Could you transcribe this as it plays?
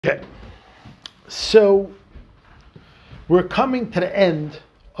Okay, so we're coming to the end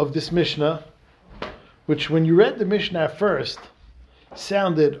of this Mishnah, which when you read the Mishnah at first,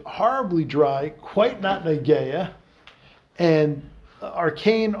 sounded horribly dry, quite not negeya, and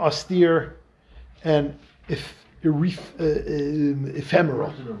arcane, austere, and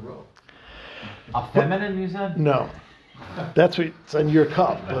ephemeral. A feminine, you said? No, that's what's on your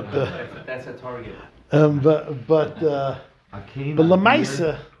cup, but that's a target. But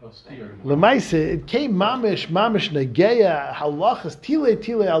Lamaisa, it came mamish negeya halachas tile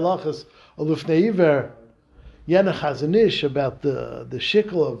halachas alufnei iver yenach hazanish about the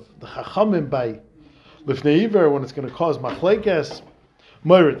shikl of the chachamim by lufnei iver when it's going to cause machlekes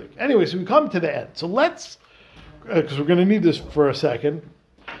moiridik. Anyway, so we come to the end. So let's, because we're going to need this for a second,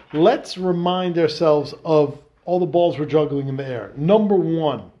 let's remind ourselves of all the balls we're juggling in the air. Number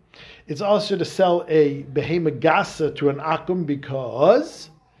one. It's also to sell a behema gasa to an akum because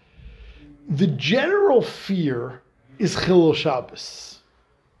the general fear is chilul Shabbos.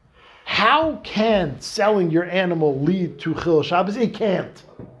 How can selling your animal lead to chilul Shabbos? It can't.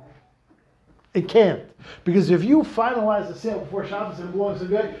 It can't. Because if you finalize the sale before Shabbos and it belongs to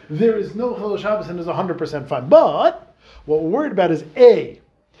the guy, there is no chilul Shabbos and it's 100% fine. But what we're worried about is A,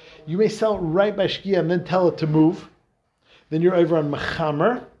 you may sell it right by Shkia and then tell it to move. Then you're over on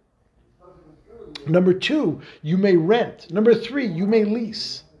Mechamer. Number two, you may rent. Number three, you may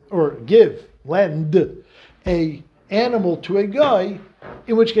lease or lend a animal to a guy,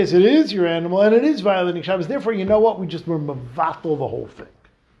 in which case it is your animal and it is violating Shabbos. Therefore, you know what? We just were mavatal the whole thing.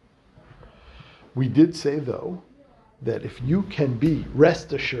 We did say, though, that if you can be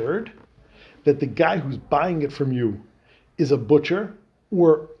rest assured that the guy who's buying it from you is a butcher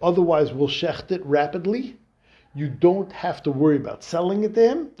or otherwise will shecht it rapidly, you don't have to worry about selling it to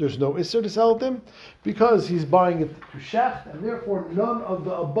him. There's no isser to sell it to him because he's buying it to shecht, and therefore none of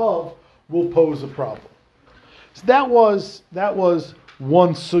the above will pose a problem. So that was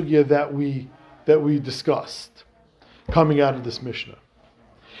one sugya that we discussed coming out of this Mishnah.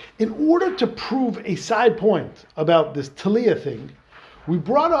 In order to prove a side point about this Taliyah thing, we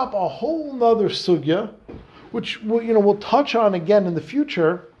brought up a whole nother sugya, which we'll touch on again in the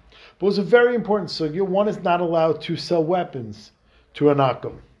future. But it was a very important sugya. One is not allowed to sell weapons to an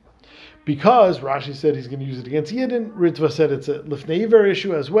akum. Because Rashi said he's going to use it against Yidden. Ritva said it's a lifnei iver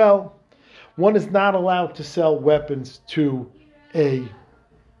issue as well. One is not allowed to sell weapons to an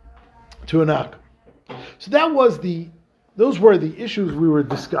akum. So those were the issues we were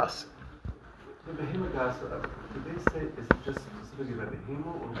discussing. The behemoth gas, did they say is it just specifically by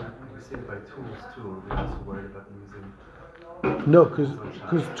behemoth, or did they say it by tools too? We're also worried about them using. No, because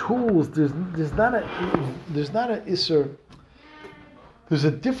tools, there's not a isser. There's a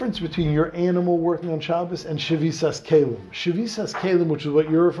difference between your animal working on Shabbos and shavisas kelim. Shavisas kelim, which is what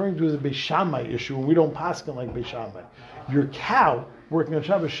you're referring to, is a beishamai issue, and we don't paskin like beishamai. Your cow working on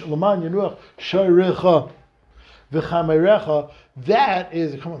Shabbos, laman yanuach shayrecha v'chamerecha. That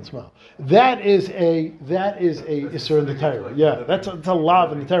is, come on, smile. That is a isser in the Torah. Yeah, that's a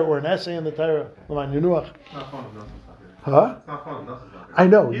lav in the Torah or an essay in the Torah. Laman yanuach. Huh? It's not fun. I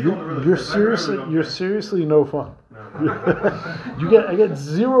know you're seriously no fun. I get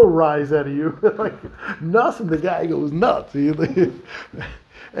zero rise out of you. Like nothing. The guy goes nuts.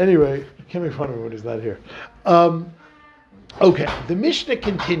 Anyway, can't make fun of him when he's not here. Okay, the Mishnah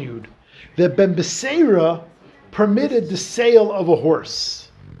continued that Ben Beseira permitted the sale of a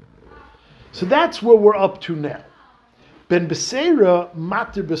horse. So that's where we're up to now. Ben Beseira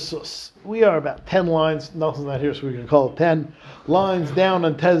matir besus. We are about 10 lines. Nelson's not here, so we can call it 10 lines down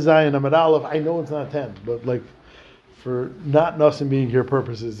on Tez Zayin Amud Aleph. I know it's not 10, but like for not Nelson being here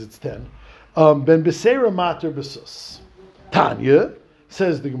purposes, it's 10. Ben Beseira matir besus. Tanya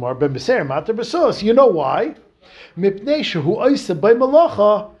says the Gemara. Ben Beseira matir besus. You know why? Mipnei shehu oisa by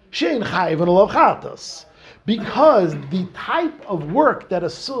malacha shein chayiv alav chatas. Because the type of work that a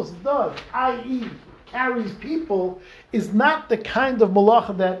sus does, i.e., carries people, is not the kind of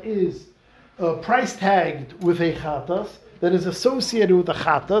malacha that is price tagged with a chatas, that is associated with a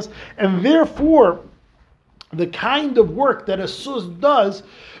chatas, and therefore the kind of work that a sus does,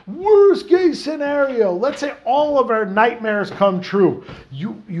 worst case scenario, let's say all of our nightmares come true.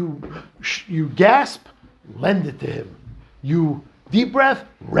 You gasp, lend it to him. You deep breath,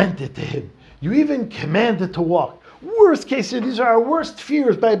 rent it to him. You even command it to walk. Worst case, these are our worst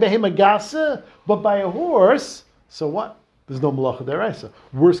fears by behema gasa, but by a horse, so what? There's no malacha deraisa.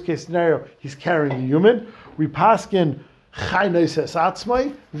 Worst case scenario, he's carrying a human. We paskin chay noises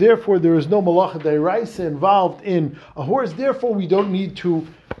atzmai. Therefore, there is no malacha deraisa involved in a horse. Therefore, we don't need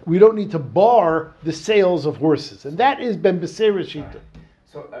to bar the sales of horses, and that is ben beseira shita.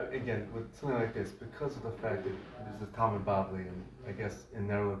 So again, with something like this, because of the fact that there's a Talmud Bavli, and I guess in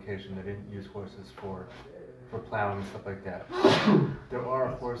their location they didn't use horses for plowing and stuff like that. There are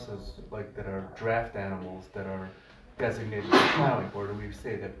horses like that are draft animals that are designated for plowing, or do we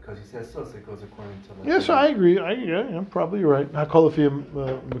say that because he says so it goes according to the... Yes, I agree. I'm probably right. It's not a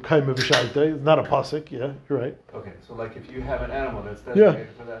pasuk. Yeah, you're right. Okay, so like if you have an animal that's designated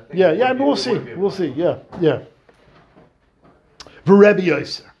for that thing... Yeah, I mean, we'll see. Yeah. Rebbe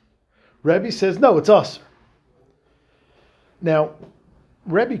Yoser. Rebbe says, no, it's Aser. Now,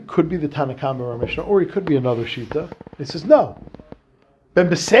 Rebbe could be the Tanakama or Mishnah, or he could be another Shita. He says, no. Ben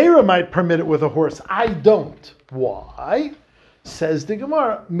Beseira might permit it with a horse. I don't. Why? Says the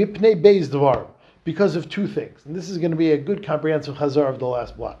Gemara, Mipnei Beis Dvar. Because of two things. And this is going to be a good comprehensive chazar of the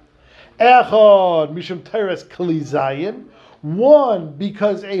last block. Echad, Mishum Teres Kli Zayin. One,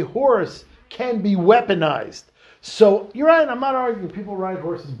 because a horse can be weaponized. So, you're right, I'm not arguing people ride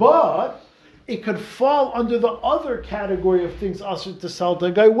horses, but it could fall under the other category of things also to sell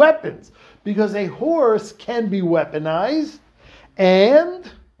to guy weapons. Because a horse can be weaponized,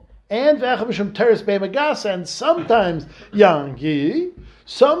 and sometimes, Yangi,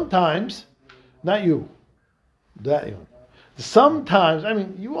 sometimes, not you, that you, sometimes, I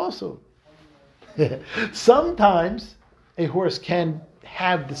mean, you also, sometimes a horse can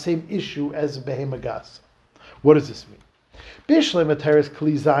have the same issue as a behemagas. What does this mean? Bishlei materis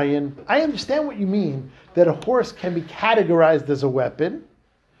kli zayin. I understand what you mean, that a horse can be categorized as a weapon.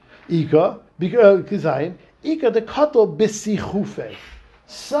 Ika, kli zayin. Ika de kato bisichufe.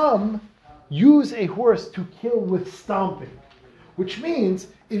 Some use a horse to kill with stomping, which means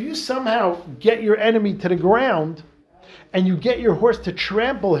if you somehow get your enemy to the ground and you get your horse to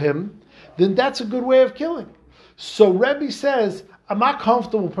trample him, then that's a good way of killing. So Rebbe says, I'm not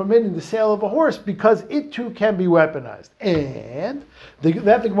comfortable permitting the sale of a horse because it too can be weaponized. And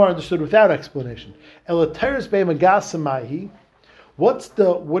that the Gemara understood without explanation. What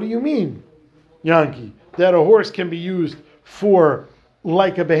do you mean, Yankee, that a horse can be used for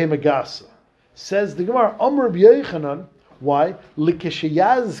like a behemagasa? Says the Gemara, Amr B'Yechanan, why?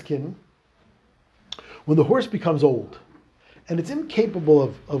 Likesheyazkin, when the horse becomes old and it's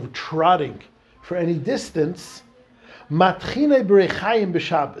incapable of trotting for any distance, matchine berechayim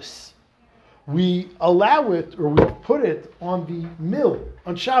b'Shabbos. We allow it, or we put it on the mill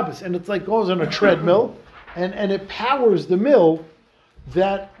on Shabbos, and it's like goes on a treadmill, and it powers the mill.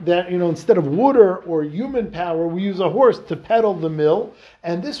 That instead of water or human power, we use a horse to pedal the mill,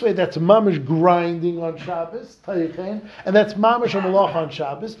 and this way that's mamish grinding on Shabbos, and that's mamish on malach on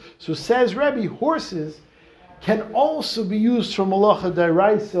Shabbos. So says Rebbe, horses can also be used for malacha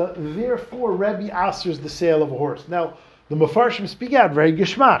d'oraisa. Therefore, Rebbe asers the sale of a horse. Now, the Mefarshim speak out very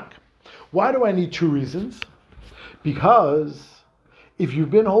geschmack. Why do I need two reasons? Because if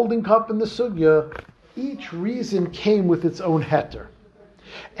you've been holding cup in the sugya, each reason came with its own heter.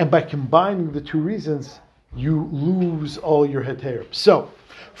 And by combining the two reasons, you lose all your heterim. So,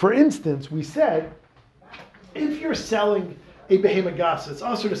 for instance, we said, if you're selling a behemagasa, it's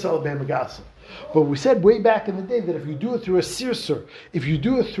also to sell a behemagasa. But we said way back in the day that if you do it through a sirsur, if you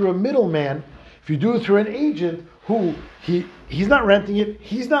do it through a middleman, if you do it through an agent who he's not renting it,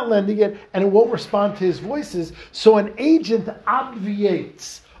 he's not lending it, and it won't respond to his voices, so an agent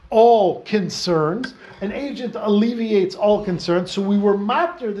obviates all concerns. An agent alleviates all concerns. So we were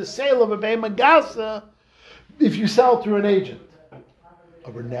matter the sale of a behemagasa if you sell through an agent.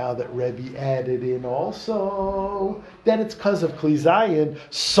 But now that Rebbe added in also, then it's because of Kli Zayin.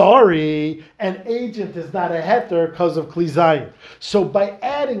 Sorry, an agent is not a heter because of Kli Zayin. So by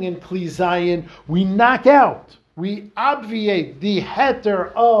adding in Kli Zayin, we knock out, we obviate the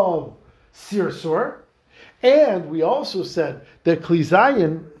heter of Sirsur, and we also said that Kli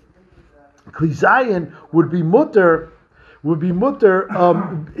Zayin would be mutter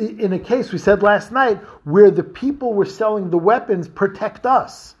in a case we said last night where the people were selling the weapons protect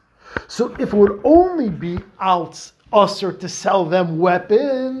us. So if it would only be usher to sell them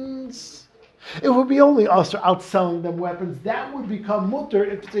weapons, it would be only usher out selling them weapons. That would become mutter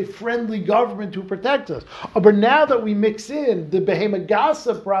if it's a friendly government who protects us. But now that we mix in the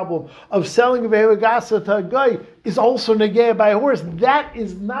behemagasa problem of selling a behemagasa to a guy is also negaya by a horse, that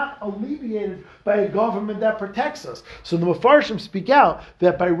is not alleviated by a government that protects us. So the Mefarshim speak out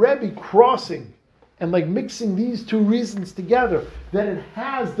that by Rebbe crossing and like mixing these two reasons together, then it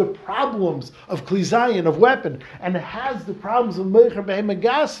has the problems of Kli Zayin, of weapon, and it has the problems of Meicher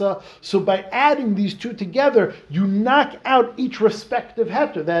Behemagasa. So by adding these two together, you knock out each respective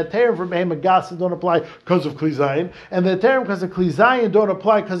heter. The heterim for Behemagasa don't apply because of Kli Zayin, and the heterim because of Kli Zayin don't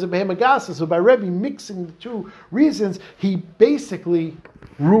apply because of Behemagasa. So by Rebbe mixing the two reasons, he basically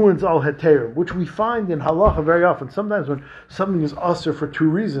ruins all heterim, which we find in halacha very often. Sometimes when something is usher for two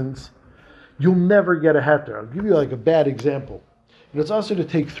reasons, you'll never get a heter. I'll give you like a bad example. It's also to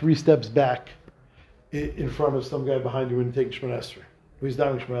take 3 steps back in front of some guy behind you when you take Shemon Esrei. He's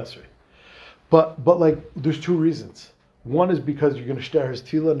down Shemon Esrei. But like, there's 2 reasons. One is because you're going to share his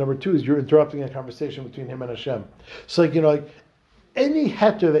tefillah. Number 2 is you're interrupting a conversation between him and Hashem. So like any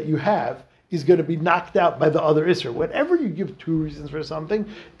heter that you have is going to be knocked out by the other Isser. Whenever you give 2 reasons for something,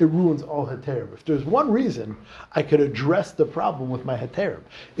 it ruins all heterim. If there's 1 reason, I could address the problem with my heterim.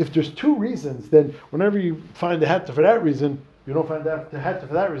 If there's 2 reasons, then whenever you find a heter for that reason, you don't find the heter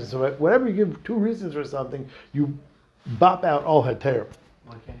for that reason. So whenever you give 2 reasons for something, you bop out all heterim.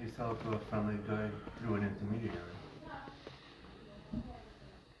 Why can't you sell it to a friendly guy through an intermediary?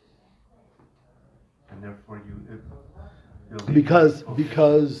 And therefore because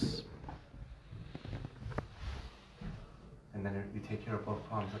and then you take care of both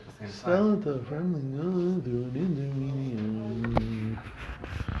problems at the same time. Sell it to a friendly guy through an intermediary.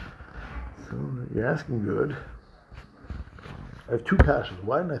 So you're asking good. I have 2 kashas.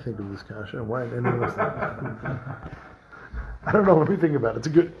 Why didn't I think of this kasha? Why didn't anyone else think of it? I don't know. Let me think about it. It's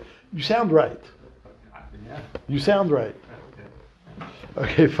a good. You sound right. Yeah. You sound right.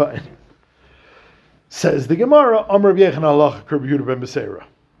 Okay, fine. Says the Gemara, Amr Rabbi Yechon Halacha Rabbi Yehuda ben Beseira.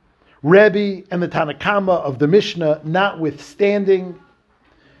 Rebbe and the Tanakama of the Mishnah, notwithstanding,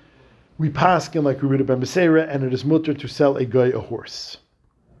 we paskin like Rabbi Yehuda ben Beseira, and it is mutter to sell a guy a horse.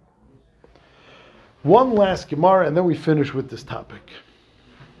 One last Gemara, and then we finish with this topic.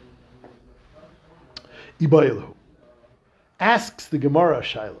 Ibayelu asks the Gemara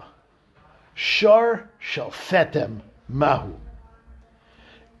Shaila, Shar shal fetem mahu.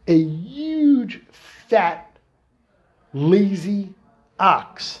 A huge, fat, lazy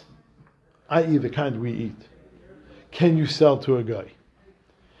ox, i.e. the kind we eat, can you sell to a guy?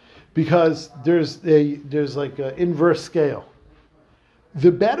 Because there's like an inverse scale.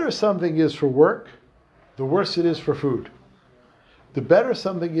 The better something is for work, the worse it is for food. The better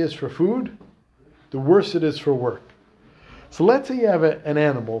something is for food, the worse it is for work. So let's say you have an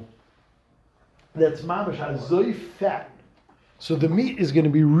animal that's mamash azoy fat. So the meat is going to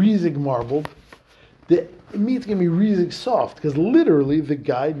be riesig marbled. The meat's going to be riesig soft because literally the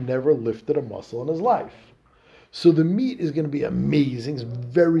guy never lifted a muscle in his life. So the meat is going to be amazing. It's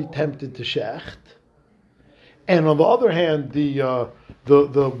very tempted to shecht. And on the other hand, the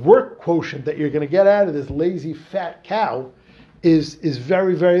work quotient that you're going to get out of this lazy fat cow is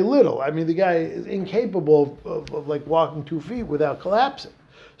very, very little. I mean, the guy is incapable of like walking 2 feet without collapsing.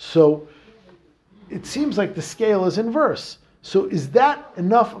 So it seems like the scale is inverse. So is that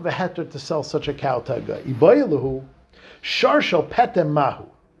enough of a heter to sell such a cow to a guy? Ibayeluhu, shar shel petem mahu.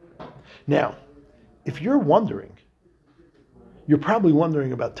 Now, if you're wondering, you're probably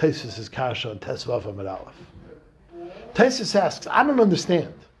wondering about Taisus's kasha and Tesvav Amid Aleph. Taisus asks, I don't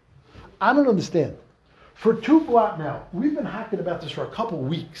understand. For 2 blot now, we've been hacking about this for a couple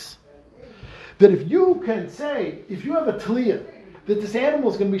weeks. That if you can say, if you have a taliyah, that this animal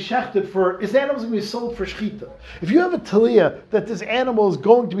is going to be shechted this animal is going to be sold for shechita. If you have a taliyah that this animal is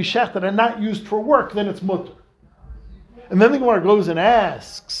going to be shechted and not used for work, then it's mutter. And then the Gemara goes and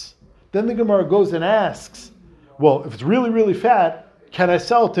asks, well, if it's really, really fat, can I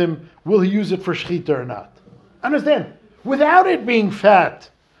sell it to him? Will he use it for shechita or not? Understand? Without it being fat,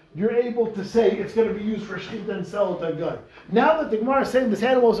 you're able to say it's going to be used for shechita and sell it to a guy. Now that the Gemara is saying this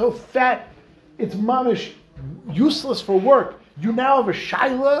animal is so fat, it's mamish useless for work, you now have a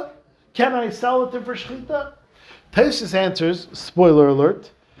shaila. Can I sell it to for shechita? Taisus answers, spoiler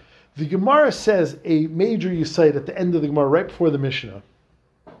alert, the Gemara says a major yesod at the end of the Gemara, right before the Mishnah,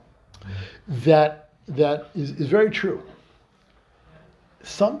 that is very true.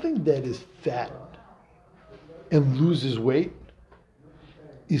 Something that is fat and loses weight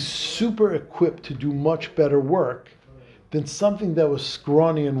is super equipped to do much better work than something that was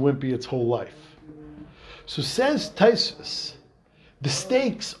scrawny and wimpy its whole life. So says Taisus, the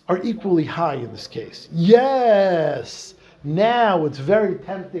stakes are equally high in this case. Yes, now it's very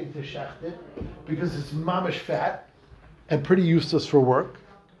tempting to shecht it because it's mamish fat and pretty useless for work.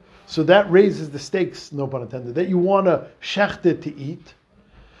 So that raises the stakes, no pun intended, that you want to shecht it to eat.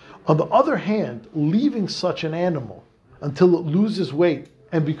 On the other hand, leaving such an animal until it loses weight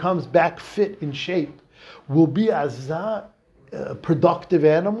and becomes back fit in shape will be a productive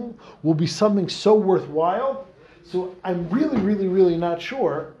animal, will be something so worthwhile. So I'm really, really, really not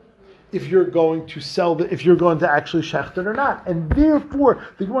sure if you're going to if you're going to actually shecht it or not. And therefore,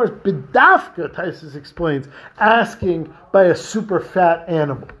 the Gemara's bedafka, Taisus explains, asking by a super fat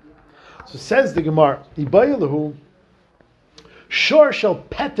animal. So says the Gemara, Ibayalahu, shor shel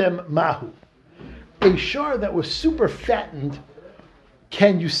petem mahu. A shor that was super fattened,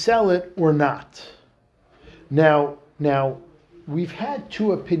 can you sell it or not? Now, we've had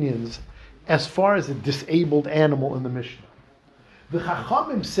two opinions as far as a disabled animal in the Mishnah. The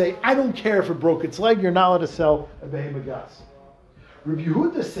Chachamim say, I don't care if it broke its leg, you're not allowed to sell a behemah gasa. Rabbi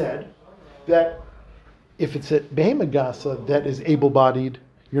Yehuda said that if it's a behemah gasa that is able-bodied,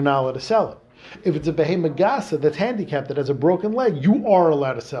 you're not allowed to sell it. If it's a behemah gasa that's handicapped, that has a broken leg, you are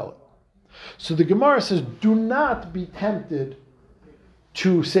allowed to sell it. So the Gemara says, do not be tempted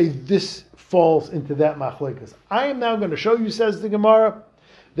to say this falls into that machlekes. I am now going to show you, says the Gemara,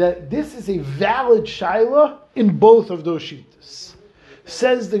 that this is a valid shaila in both of those shitas.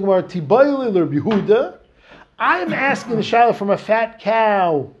 Says the Gemara, Tibayli Rabbi Yehuda, I am asking the shaila from a fat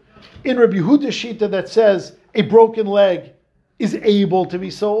cow in Rabbi Yehuda's shita that says a broken leg is able to be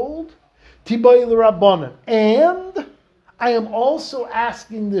sold. Tibayli Rabbanan. And I am also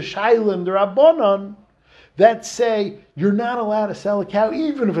asking the shaila in the Rabbanan that say you're not allowed to sell a cow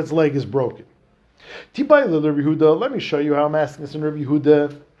even if its leg is broken. Tibayli Rabbi Yehuda, let me show you how I'm asking this in Rabbi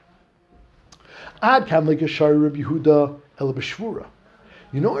Yehuda. Ad kam like a shari Rabbi Yehuda el b'shvura.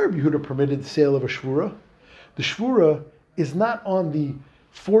 You know why Rabbi Yehuda permitted the sale of a shvura? The shvura is not on the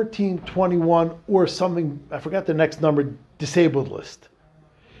 1421 or something, I forgot the next number, disabled list.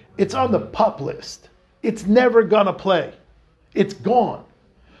 It's on the pup list. It's never gonna play. It's gone.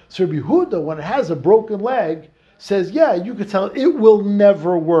 So Rabbi Yehuda, when it has a broken leg, says, yeah, you could tell it will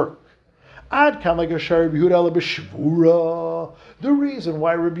never work. Ad kam like a shari Rabbi Yehuda el b'shvura. The reason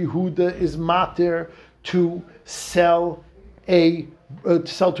why Rabbi Yehuda is matir to sell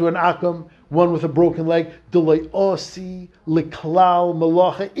to an akam, one with a broken leg, delay osi liklal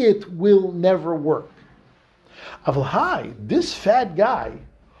malacha, it will never work. Aval this fat guy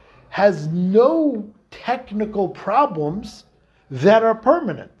has no technical problems that are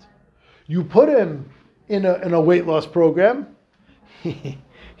permanent. You put him in a weight loss program, you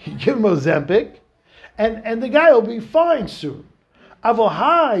give him Ozempic, and the guy will be fine soon.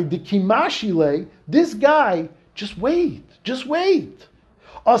 Aval the kimashile, this guy, just wait.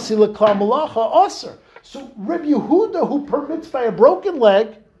 Asi l'klal malacha aser. So Rabbi Yehuda, who permits by a broken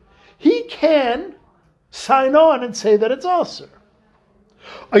leg, he can sign on and say that it's aser.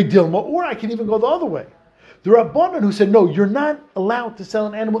 Or I can even go the other way. The Rabbanan who said, no, you're not allowed to sell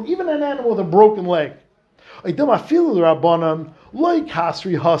an animal, even an animal with a broken leg. The Rabbanan, like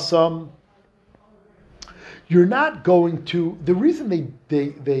Hasri Hasam, you're not going to, the reason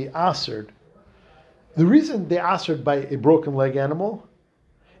they asered by a broken leg animal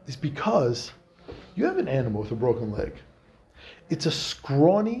is because you have an animal with a broken leg. It's a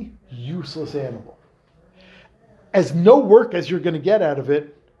scrawny, useless animal. As no work as you're going to get out of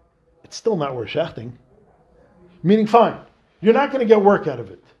it, it's still not worth shechting. Meaning, fine, you're not going to get work out of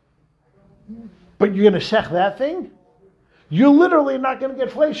it. But you're going to shech that thing? You're literally not going to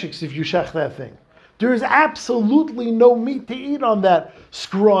get fleishiks if you shech that thing. There is absolutely no meat to eat on that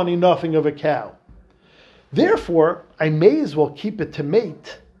scrawny nothing of a cow. Therefore, I may as well keep it to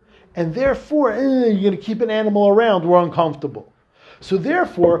mate, and therefore, you're going to keep an animal around, we're uncomfortable. So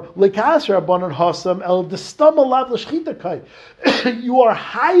therefore, you are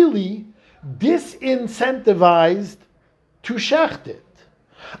highly disincentivized to shecht it.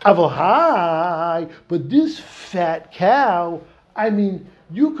 But this fat cow,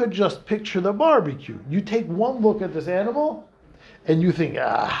 you could just picture the barbecue. You take one look at this animal, and you think,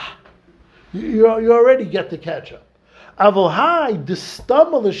 you already get the ketchup.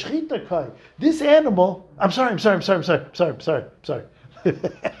 This animal, I'm sorry.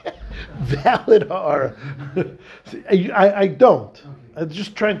 Valid ha'ara. I don't. I'm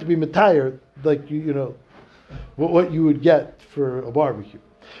just trying to be matayer, like what you would get for a barbecue.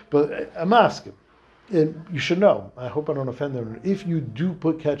 But I'm asking, and you should know, I hope I don't offend them, if you do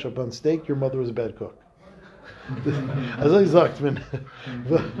put ketchup on steak, your mother was a bad cook. As I sagt, man.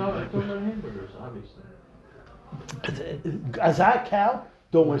 Don't on hamburgers, obviously. As a cow,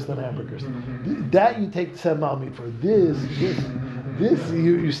 don't waste on hamburgers. That you take semal meat for. This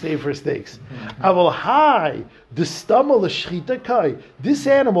you stay for steaks. Aval the stomach l'shchita kai. This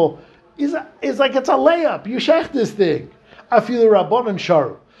animal is like it's a layup. You shech this thing. I feel the rabbanon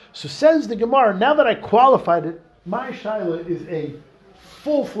sharu. So says the Gemara. Now that I qualified it, my shaila is a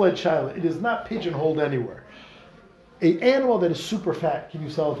full-fledged shaila. It is not pigeonholed anywhere. An animal that is super fat, can you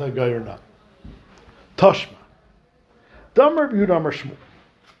sell it to a guy or not? Tashma. Damar B'Yudamar Shmuel.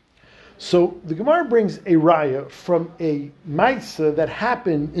 So the Gemara brings a raya from a maisa that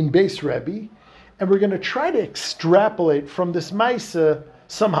happened in Beis Rebbe, and we're going to try to extrapolate from this maisa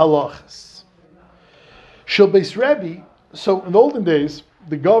some halachas. Shel Beis Rebbe. So in the olden days,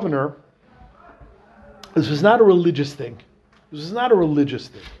 the governor. This was not a religious thing. This was not a religious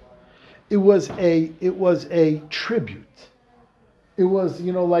thing. It was a tribute. It was,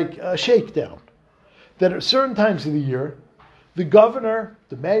 like a shakedown. That at certain times of the year, the governor,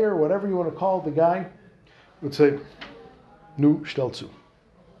 the mayor, whatever you want to call the guy, would say, "Nu shtelzu,"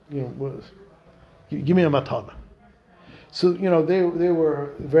 give me a matana. So they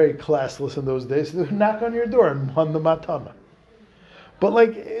were very classless in those days. So they would knock on your door and want the matana. But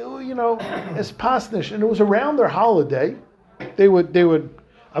as pasnish, and it was around their holiday, they would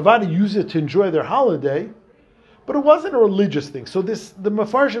Avodah use it to enjoy their holiday, but it wasn't a religious thing. So the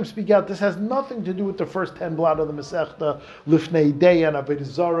Mefarshim speak out, this has nothing to do with the first 10 blot of the Masechta, Lifnei Deyan, Avodah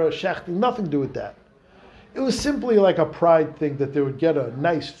Zarah, Shechting, nothing to do with that. It was simply like a pride thing that they would get a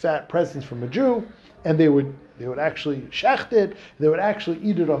nice fat present from a Jew, and they would actually shecht it, they would actually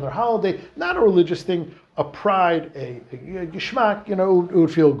eat it on their holiday, not a religious thing, a pride, a geschmack, it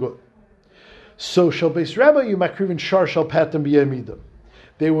would feel good. So Shel Beis Rebbe, you makrivin shar shel patim b'yemidim.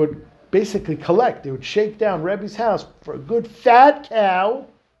 They would basically collect, they would shake down Rebbe's house for a good fat cow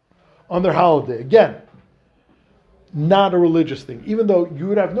on their holiday. Again, not a religious thing, even though you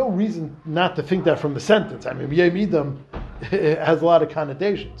would have no reason not to think that from the sentence. I mean, b'yemidim has a lot of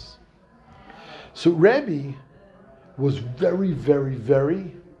connotations. So Rebbe was very, very,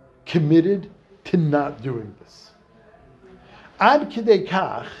 very committed to not doing this. Ad kidei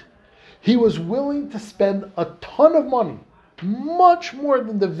kach, he was willing to spend a ton of money, much more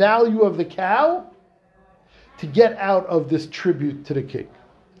than the value of the cow, to get out of this tribute to the king.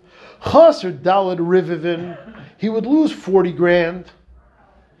 Chaser dalad rivivin, he would lose 40 grand.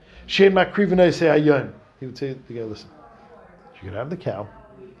 Shein makrivin say ayon. He would say to the guy, listen, you can have the cow.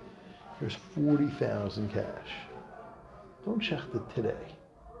 Here's 40,000 cash. Don't shecht it today.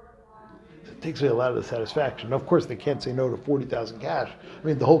 It takes away a lot of the satisfaction. Of course, they can't say no to 40,000 cash. I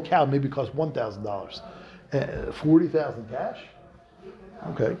mean, the whole cow maybe costs $1,000. 40,000 cash?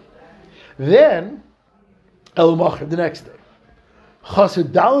 Okay. Then, El Machar, the next day.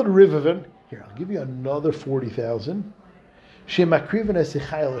 Chassid Dalad Rivavin. Here, I'll give you another 40,000. Shemakriven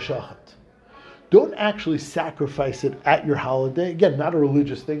Esechayel Shachat. Don't actually sacrifice it at your holiday. Again, not a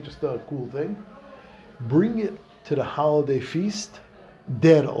religious thing, just a cool thing. Bring it to the holiday feast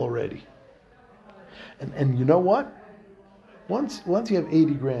dead already. And you know what? Once you have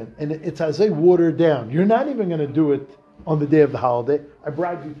 80 grand, and it's as they watered down, you're not even going to do it on the day of the holiday. I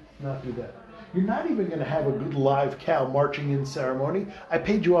bribe you not to do that. You're not even going to have a good live cow marching in ceremony. I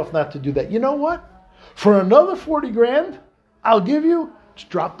paid you off not to do that. You know what? For another 40 grand, I'll give you, just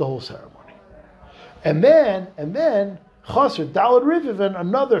drop the whole ceremony. And then, Chaser, Dalad Rivivin,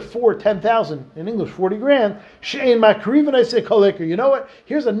 another 10,000, in English, 40 grand. Shein Makrivin, I say, Kolekar, you know what?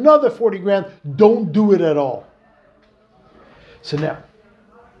 Here's another 40 grand. Don't do it at all. So now,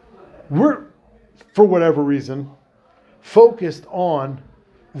 we're, for whatever reason, focused on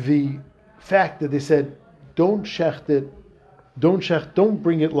the fact that they said, don't shecht it, don't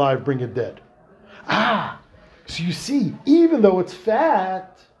bring it live, bring it dead. So you see, even though it's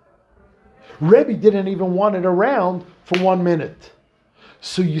fat, Rebbe didn't even want it around for 1 minute.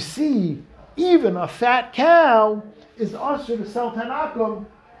 So you see, even a fat cow is also to sell Tanakum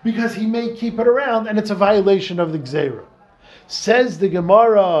because he may keep it around and it's a violation of the Gzeira. Says the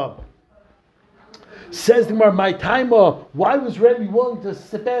Gemara, my timer, why was Rebbe willing to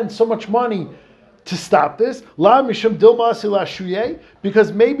spend so much money to stop this? La mishum dilma asila shuye,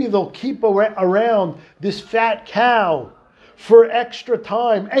 because maybe they'll keep around this fat cow for extra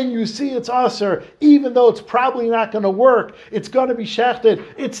time, and you see it's usher, even though it's probably not going to work, it's going to be shechted,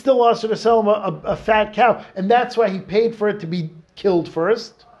 it's still usher to sell him a fat cow, and that's why he paid for it to be killed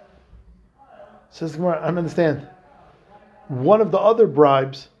first. Says the Gemara, I don't understand. One of the other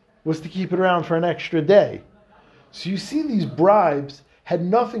bribes was to keep it around for an extra day. So you see these bribes had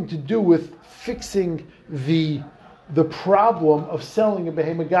nothing to do with fixing the the problem of selling a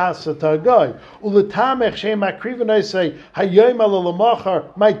behema gasa to a guy. Uletamech she'em akriven say hayom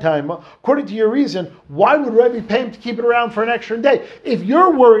alalamachar my time. According to your reason, why would Rebbe pay him to keep it around for an extra day? If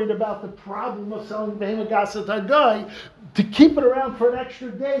you're worried about the problem of selling behema gasa to a guy, to keep it around for an extra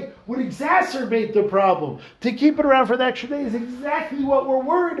day would exacerbate the problem. To keep it around for an extra day is exactly what we're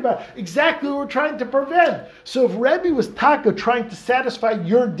worried about, exactly what we're trying to prevent. So if Rebbe was taka trying to satisfy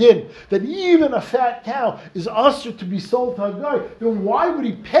your din, that even a fat cow is usher to be sold to a guy, then why would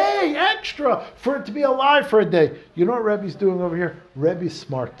he pay extra for it to be alive for a day? You know what Rebbe's doing over here? Rebbe's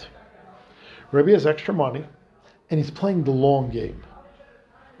smart. Rebbe has extra money, and he's playing the long game.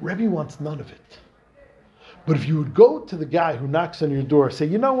 Rebbe wants none of it. But if you would go to the guy who knocks on your door, say,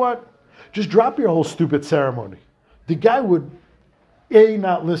 you know what? Just drop your whole stupid ceremony. The guy would, A,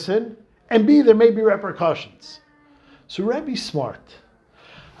 not listen, and B, there may be repercussions. So Rebbe's smart.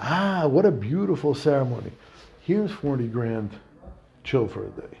 What a beautiful ceremony. Here's 40 grand, chill for a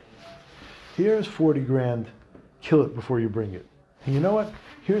day. Here's 40 grand, kill it before you bring it. And you know what?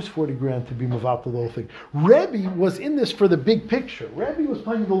 Here's 40 grand to be mevatel the whole thing. Rebbe was in this for the big picture. Rebbe was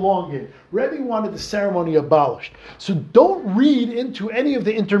playing the long game. Rebbe wanted the ceremony abolished. So don't read into any of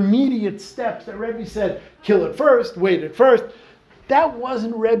the intermediate steps that Rebbe said, kill it first, wait it first. That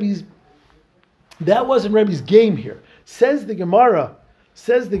wasn't Rebbe's game here. Says the Gemara,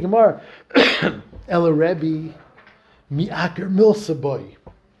 Ela Rebbe mi'aker milsaboy.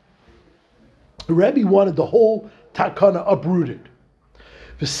 Rebbe wanted the whole takana uprooted.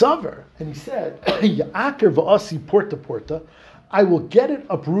 V'savar, and he said, Ya'aker v'asi porta porta, I will get it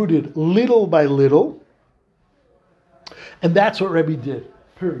uprooted little by little, and that's what Rebbe did,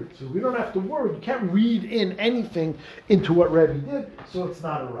 period. So we don't have to worry, you can't read in anything into what Rebbe did, so it's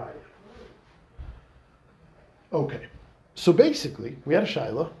not a riot. Okay, so basically, we had a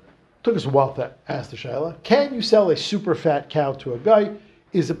shaila, took us a while to ask the shaila, can you sell a super fat cow to a guy?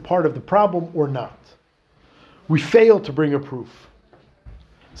 Is it part of the problem or not? We failed to bring a proof.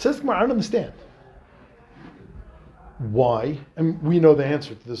 Says Gemara, I don't understand. Why? And we know the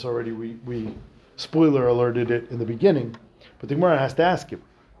answer to this already. We spoiler alerted it in the beginning, but the Gemara has to ask him.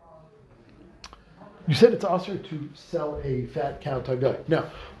 You said it's usher to sell a fat cow to a guy.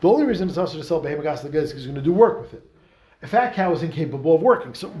 Now, the only reason it's usher to sell behema gas to a guy is because he's going to do work with it. A fat cow is incapable of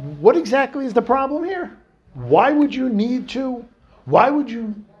working. So what exactly is the problem here? Why would you need to? Why would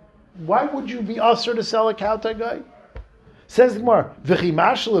you be usher to sell a cow to a guy? Says the Gemara,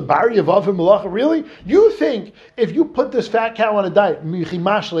 really? You think if you put this fat cow on a diet,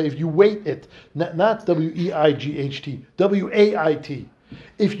 if you weight it, not W-E-I-G-H-T, W-A-I-T,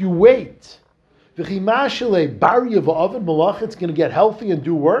 if you wait, it's going to get healthy and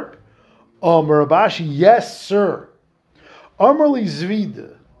do work? Marabashi, yes, sir. Amarli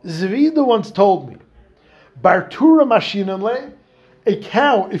Zvida once told me, Bartura Mashinanle, a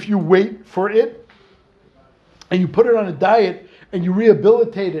cow, if you wait for it, and you put it on a diet, and you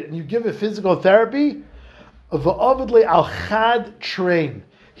rehabilitate it, and you give it physical therapy, v'avidle al chad train.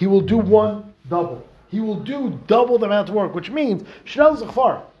 He will do one double. He will do double the amount of work, which means,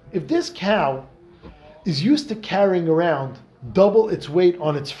 if this cow is used to carrying around double its weight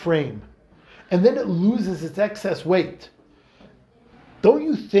on its frame, and then it loses its excess weight, don't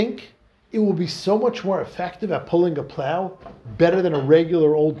you think it will be so much more effective at pulling a plow, better than a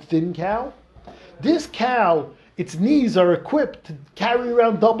regular old thin cow? This cow, its knees are equipped to carry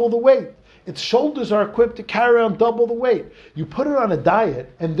around double the weight. Its shoulders are equipped to carry around double the weight. You put it on a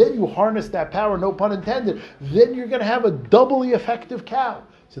diet, and then you harness that power, no pun intended, then you're going to have a doubly effective cow.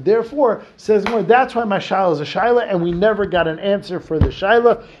 So therefore, says more, that's why my shaila is a shaila, and we never got an answer for the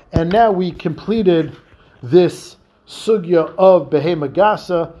shaila, and now we completed this sugya of behema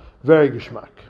gasa, very geshmak.